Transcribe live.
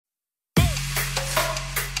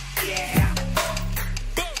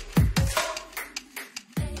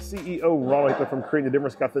CEO Ron right there from Creating a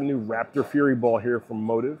Difference got the new Raptor Fury ball here from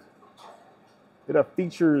MOTIV. It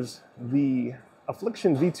features the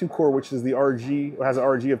Affliction V2 core, which is the RG, it has an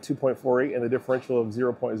RG of 2.48 and the differential of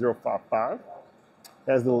 0.055. It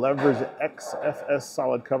has the Leverage XFS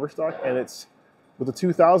solid cover stock, and it's with a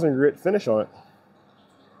 2000 grit finish on it.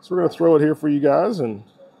 So we're going to throw it here for you guys and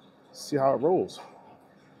see how it rolls.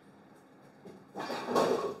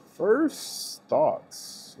 First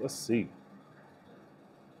thoughts, let's see.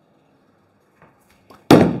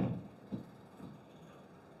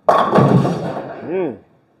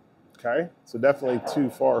 Okay, so definitely too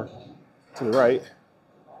far to the right.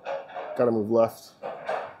 Got to move left.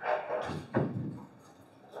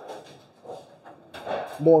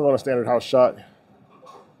 Bowling on a standard house shot.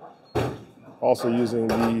 Also using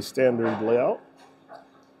the standard layout.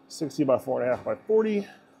 60 by 4.5 by 40.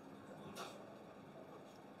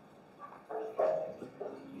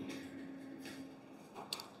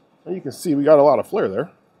 And you can see we got a lot of flare there.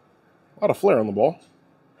 A lot of flare on the ball.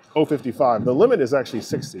 0.55. The limit is actually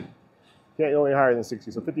 60. Can't go any higher than 60,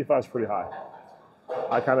 so 55 is pretty high.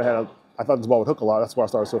 I thought this ball would hook a lot. That's why I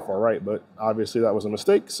started so far right, but obviously that was a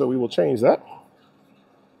mistake, so we will change that.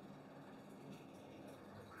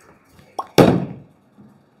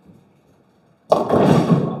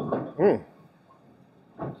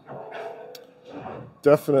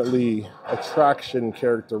 Definitely a traction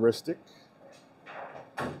characteristic.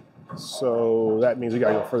 So that means we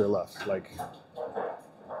gotta go further left. Like,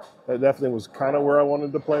 that definitely was kind of where I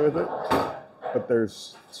wanted to play with it, but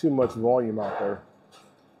there's too much volume out there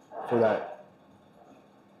for that.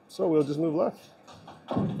 So we'll just move left.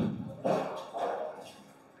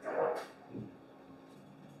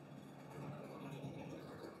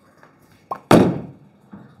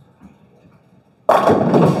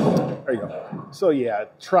 There you go. So yeah,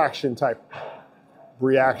 traction type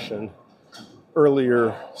reaction.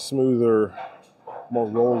 Earlier, smoother, more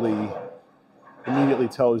rolly, immediately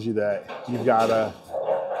tells you that you've gotta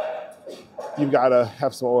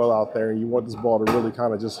have some oil out there and you want this ball to really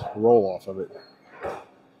kind of just roll off of it.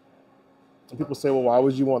 And people say, well, why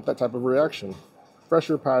would you want that type of reaction?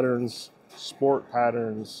 Pressure patterns, sport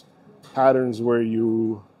patterns, patterns where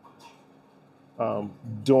you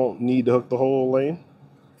don't need to hook the whole lane.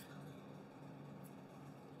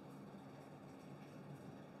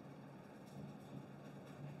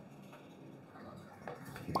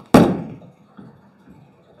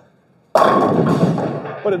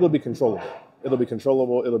 But it'll be controllable. It'll be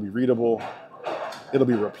controllable, it'll be readable, it'll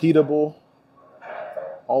be repeatable.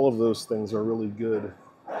 All of those things are really good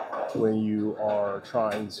when you are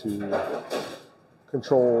trying to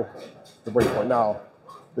control the breakpoint. Now,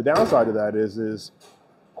 the downside of that is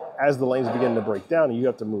as the lanes begin to break down and you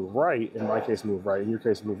have to move right, in my case move right, in your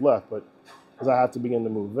case move left, but as I have to begin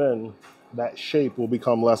to move in, that shape will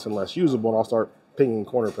become less and less usable and I'll start pinging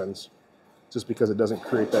corner pins just because it doesn't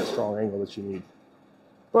create that strong angle that you need.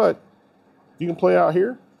 But you can play out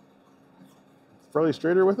here, fairly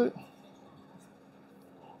straighter with it.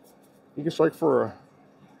 You can strike for a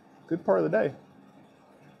good part of the day.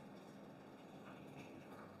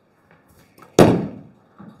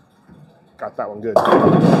 Got that one good.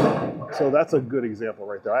 So that's a good example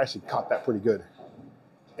right there. I actually caught that pretty good.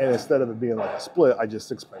 And instead of it being like a split, I just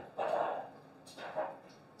six pin.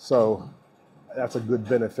 So that's a good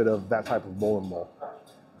benefit of that type of bowling ball.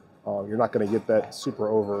 You're not going to get that super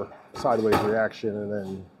over sideways reaction and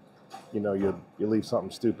then, you know, you leave something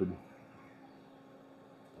stupid.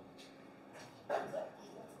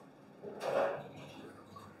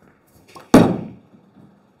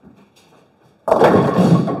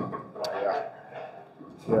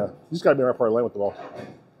 Yeah, you just got to be in the right part of the lane with the ball.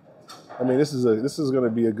 I mean, this is going to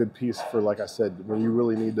be a good piece for, like I said, when you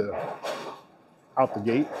really need to, out the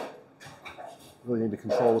gate, really need to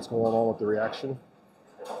control what's going on with the reaction.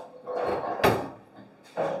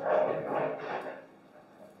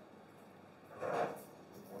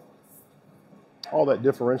 All that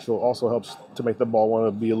differential also helps to make the ball want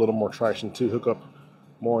to be a little more traction too, hook up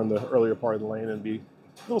more in the earlier part of the lane and be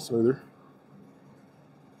a little smoother.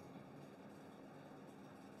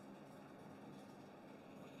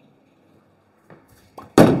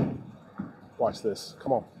 Watch this,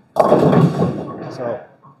 come on. So,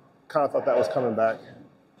 kind of thought that was coming back,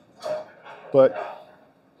 but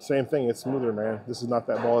same thing, it's smoother, man. This is not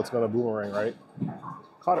that ball that's gonna boomerang, right?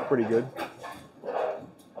 Caught it pretty good.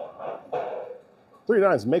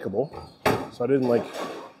 3.9 is makeable, so I didn't like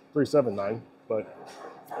 3.79, but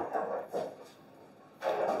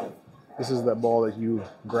this is that ball that you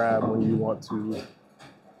grab when you want to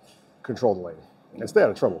control the lane and stay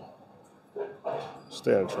out of trouble.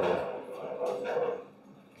 Stay out of trouble.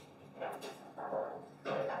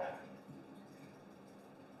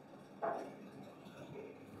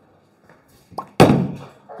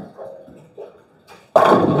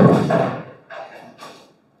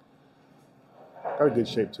 Got a good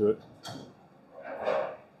shape to it.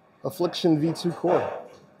 Affliction V2 core,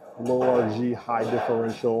 low RG, high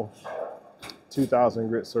differential, 2000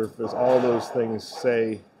 grit surface. All those things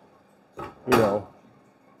say, you know,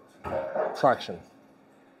 traction.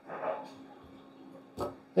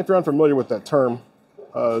 If you're unfamiliar with that term,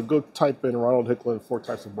 go type in Ronald Hicklin 4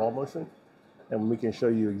 types of ball motion, and we can show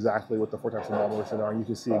you exactly what the 4 types of ball motion are, and you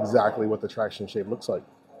can see exactly what the traction shape looks like.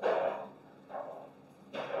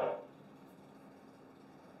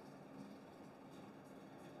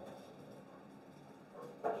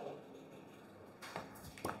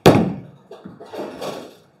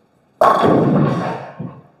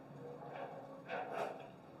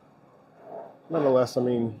 Nonetheless, I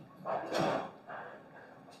mean,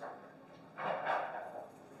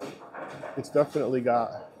 it's definitely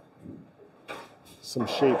got some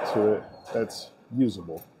shape to it that's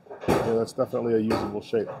usable. You know, that's definitely a usable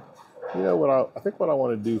shape. You know what I think what I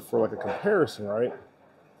want to do for like a comparison, right?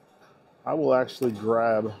 I will actually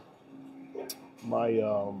grab my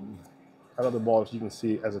another ball, if you can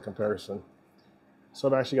see, as a comparison. So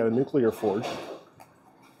I've actually got a nuclear forge,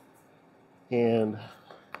 and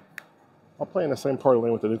I'll play in the same part of the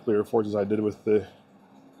lane with the nuclear forge as I did with the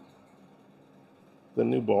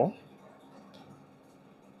new ball,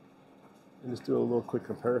 and just do a little quick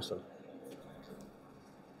comparison.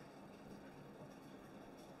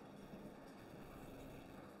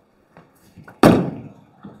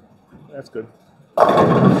 That's good.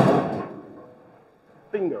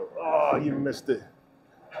 Bingo. Oh, you missed it.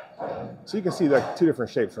 So you can see like 2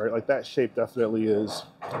 different shapes, right? Like that shape definitely is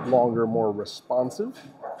longer, more responsive,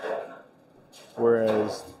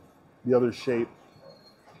 whereas the other shape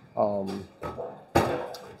from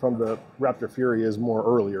the Raptor Fury is more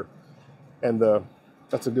earlier. And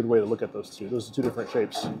that's a good way to look at those two. Those are 2 different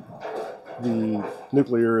shapes. The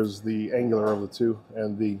nuclear is the angular of the 2,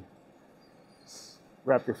 and the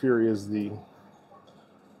Raptor Fury is the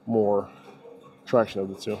more traction of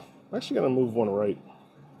the 2. I'm actually going to move one right.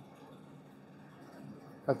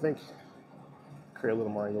 I think create a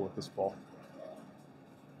little more angle with this ball.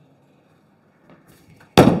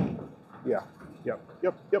 Yeah, yep.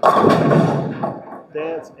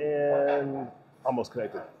 Dance and almost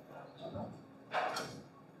connected.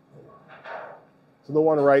 So the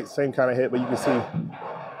one right, same kind of hit, but you can see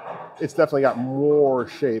it's definitely got more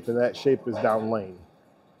shape, and that shape is down lane.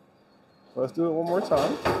 So let's do it one more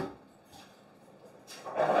time.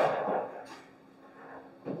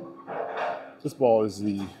 This ball is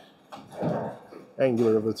the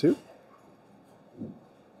angular of the 2.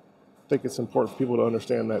 I think it's important for people to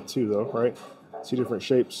understand that too, though, right? 2 different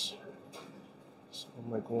shapes. So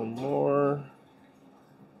I'll make one more.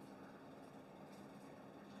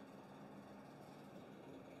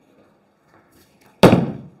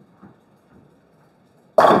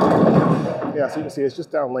 Yeah, so you can see it's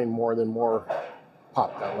just down lane more than more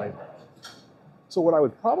pop down lane. So what I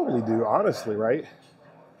would probably do, honestly, right,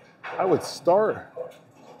 I would start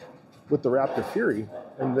with the Raptor Fury,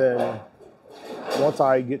 and then once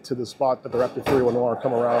I get to the spot that the Raptor Fury will no longer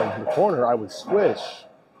come around the corner, I would switch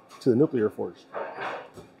to the nuclear forge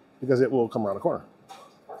because it will come around the corner.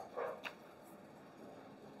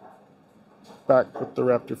 Back with the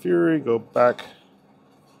Raptor Fury, go back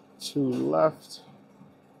to left.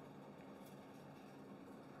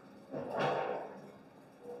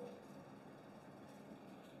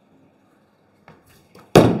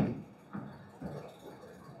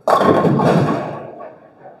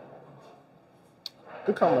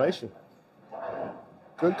 Good combination.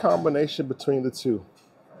 Good combination between the 2.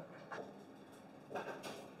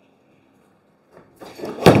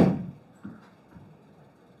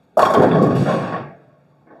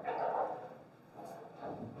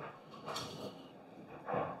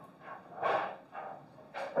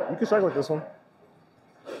 You can strike with this one.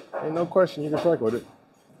 Ain't no question, you can strike with it.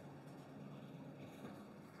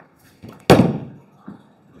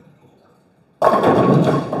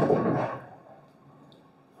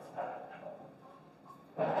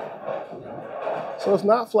 So it's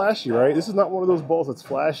not flashy, right? This is not one of those balls that's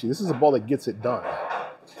flashy. This is a ball that gets it done.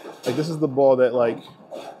 Like, this is the ball that, like,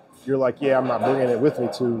 you're like, yeah, I'm not bringing it with me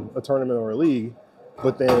to a tournament or a league,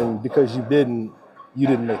 but then because you didn't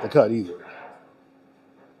make the cut either.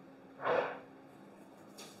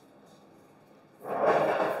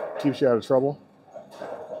 Keeps you out of trouble.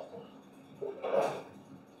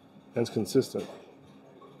 And it's consistent.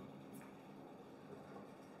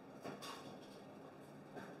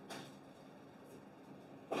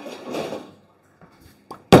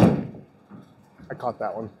 I caught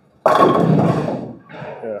that one.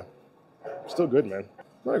 Yeah. Still good, man.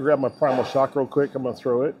 I'm going to grab my primal shock real quick. I'm going to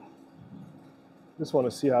throw it. Just want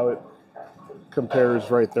to see how it compares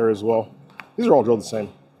right there as well. These are all drilled the same.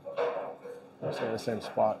 They're in the same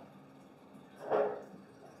spot.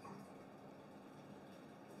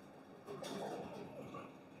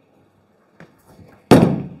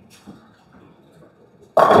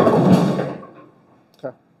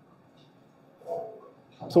 Okay.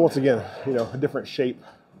 So once again, you know, a different shape.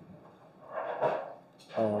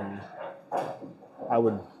 I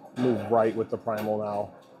would move right with the primal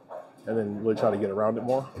now and then really try to get around it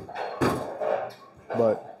more.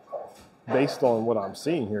 But based on what I'm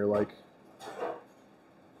seeing here, like,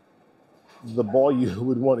 the ball you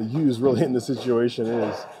would want to use really in this situation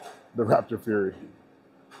is the Raptor Fury.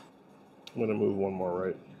 I'm going to move one more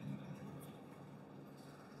right.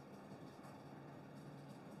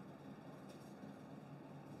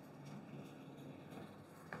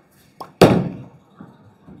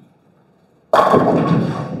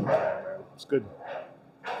 It's good.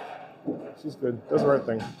 She's good. Does the right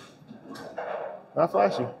thing. Not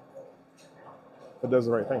flashy, but does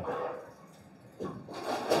the right thing.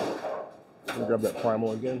 Let me grab that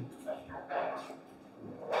primal again.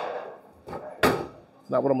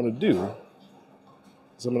 Now what I'm going to do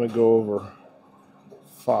is I'm going to go over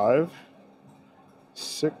 5,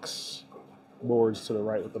 6 boards to the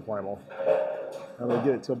right with the primal. I'm going to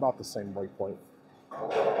get it to about the same break point.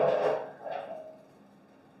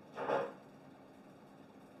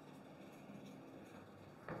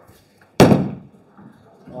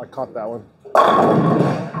 Oh, I caught that one.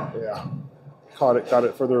 Yeah, got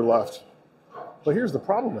it further left. But here's the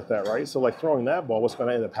problem with that, right? So like throwing that ball, what's going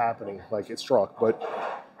to end up happening? Like it struck, but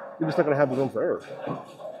you're just not going to have the room for error.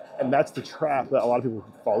 And that's the trap that a lot of people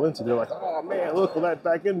fall into. They're like, oh man, look, well that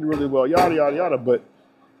back ended really well, yada, yada, yada. But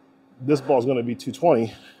this ball's going to be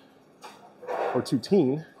 220 or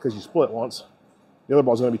 210 because you split once. The other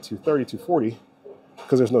ball's going to be 230, 240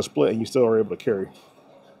 because there's no split and you still are able to carry.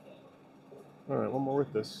 All right, one more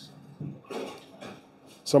with this.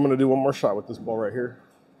 So I'm going to do one more shot with this ball right here.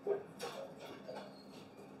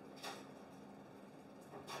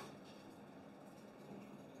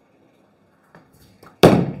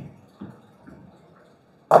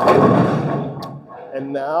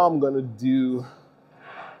 And now I'm going to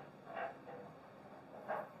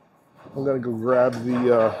go grab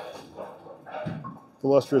the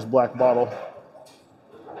lustrous black bottle,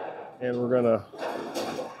 and we're going to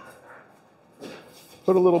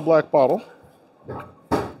put a little black bottle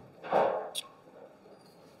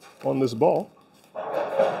on this ball.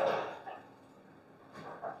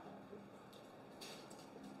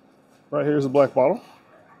 Right here's the black bottle.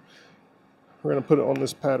 We're going to put it on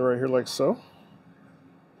this pad right here like so.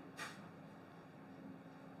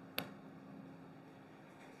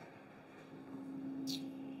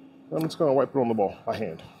 I'm just going to wipe it on the ball by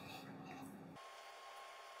hand.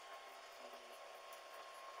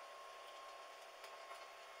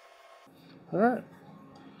 All right.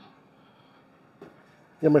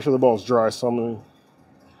 Yeah, make sure the ball's dry, so I'm going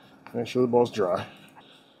to make sure the ball's dry.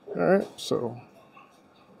 All right, so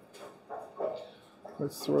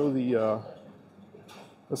let's throw the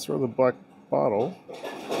black bottle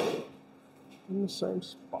in the same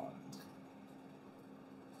spot.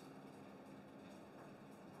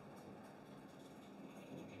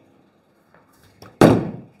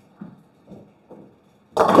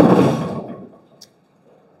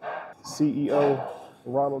 CEO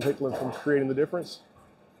Ronald Hicklin from Creating the Difference.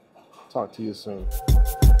 Talk to you soon.